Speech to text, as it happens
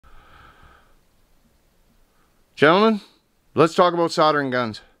Gentlemen, let's talk about soldering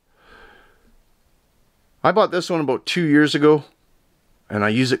guns. I bought this one about 2 years ago, and I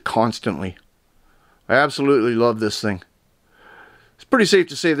use it constantly. I absolutely love this thing. It's pretty safe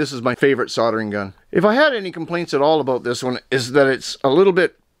to say this is my favorite soldering gun. If I had any complaints at all about this one, is that it's a little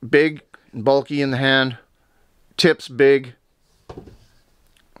bit big and bulky in the hand. Tip's big.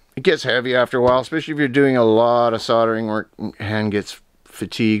 It gets heavy after a while, especially if you're doing a lot of soldering work, hand gets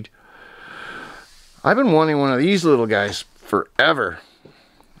fatigued. I've been wanting one of these little guys forever.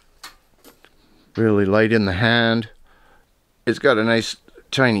 Really light in the hand. It's got a nice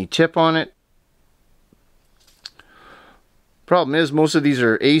tiny tip on it. Problem is, most of these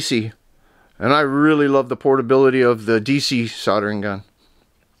are AC, and I really love the portability of the DC soldering gun.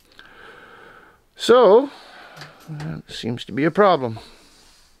 So, that seems to be a problem.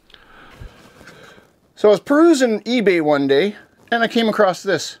 So I was perusing eBay one day, and I came across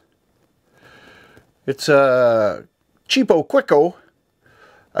this. It's a cheapo quicko,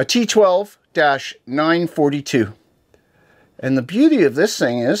 a T12-942. And the beauty of this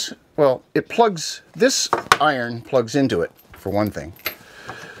thing is, well, it plugs, this iron plugs into it, for one thing.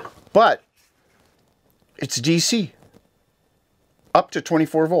 But it's DC, up to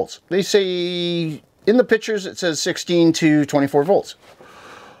 24 volts. They say, in the pictures, it says 16 to 24 volts.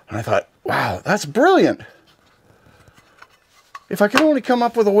 And I thought, wow, that's brilliant. If I could only come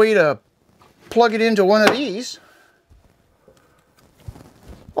up with a way to plug it into one of these,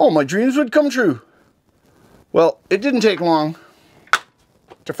 oh, my dreams would come true. Well, it didn't take long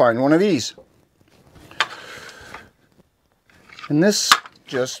to find one of these. And this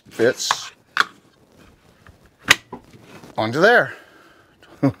just fits onto there.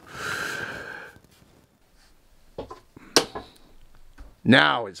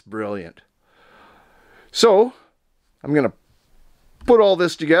 Now it's brilliant. So, I'm going to put all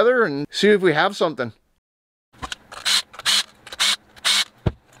this together and see if we have something.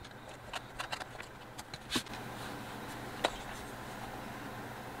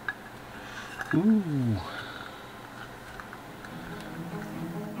 Ooh.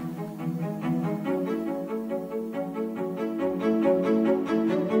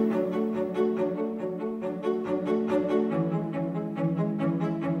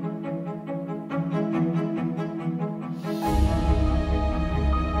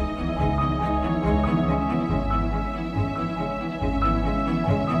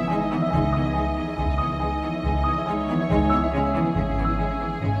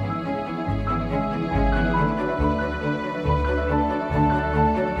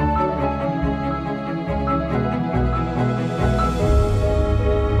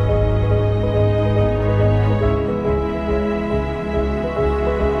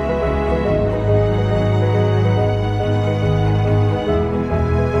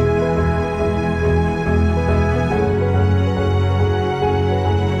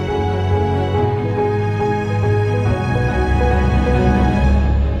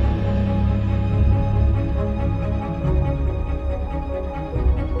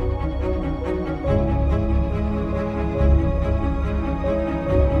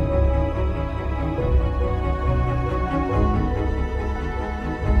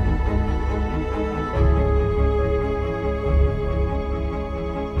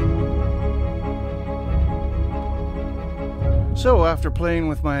 So after playing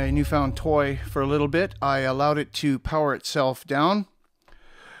with my newfound toy for a little bit, I allowed it to power itself down.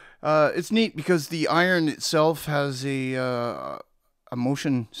 It's neat because the iron itself has a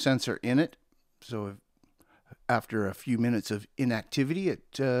motion sensor in it. So after a few minutes of inactivity, it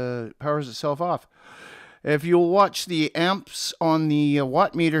powers itself off. If you'll watch the amps on the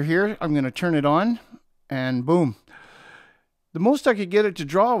watt meter here, I'm going to turn it on and boom. The most I could get it to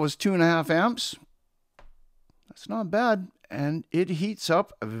draw was 2.5 amps. That's not bad. And it heats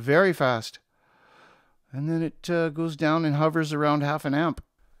up very fast. And then it goes down and hovers around 0.5 amp.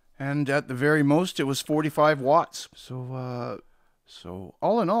 And at the very most, it was 45 watts. So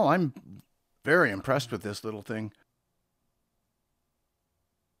all in all, I'm very impressed with this little thing.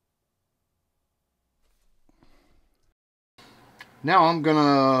 Now I'm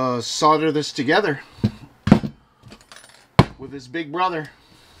gonna solder this together with his big brother.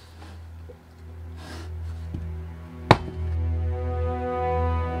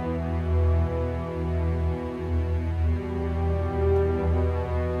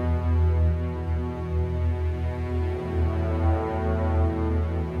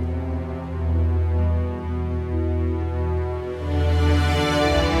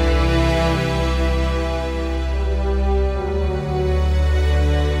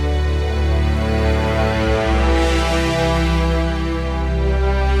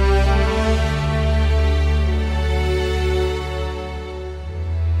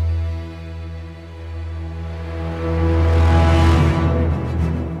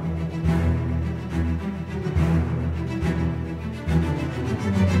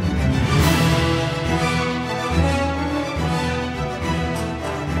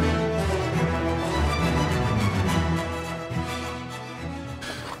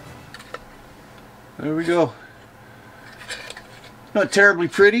 There we go. Not terribly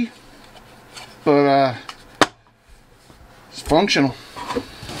pretty, but it's functional.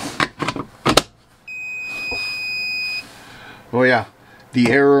 Oh yeah, the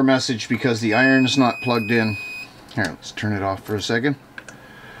error message because the iron's not plugged in. Here, let's turn it off for a second.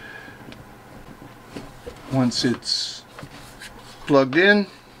 Once it's plugged in,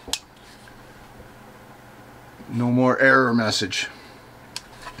 no more error message.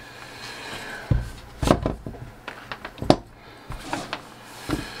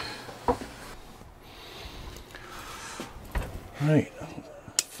 Right,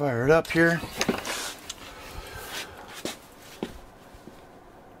 fire it up here.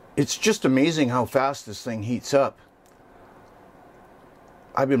 It's just amazing how fast this thing heats up.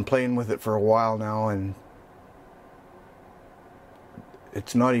 I've been playing with it for a while now and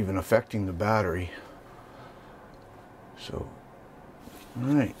it's not even affecting the battery. So,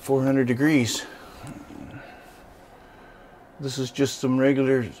 alright, 400 degrees. This is just some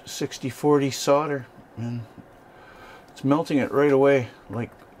regular 60-40 solder and it's melting it right away. Like,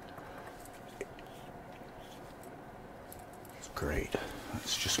 it's great.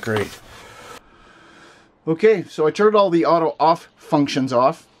 It's just great. Okay, so I turned all the auto off functions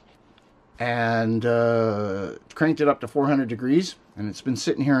off and cranked it up to 400 degrees, and it's been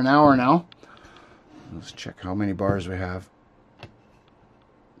sitting here an hour now. Let's check how many bars we have.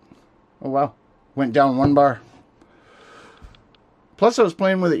 Oh wow, went down 1 bar. Plus I was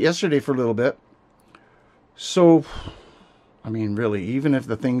playing with it yesterday for a little bit. So, I mean really, even if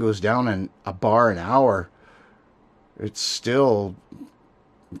the thing goes down in a bar an hour, it's still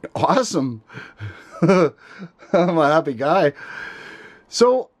awesome. I'm a happy guy.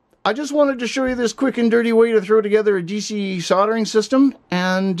 So I just wanted to show you this quick and dirty way to throw together a DC soldering system,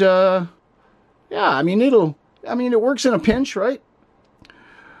 and yeah, I mean it works in a pinch, right?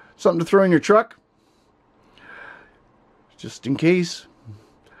 Something to throw in your truck just in case.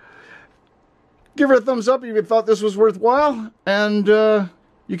 Give it a thumbs up if you thought this was worthwhile, and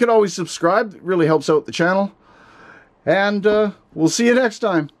you can always subscribe. It really helps out the channel. And we'll see you next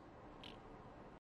time.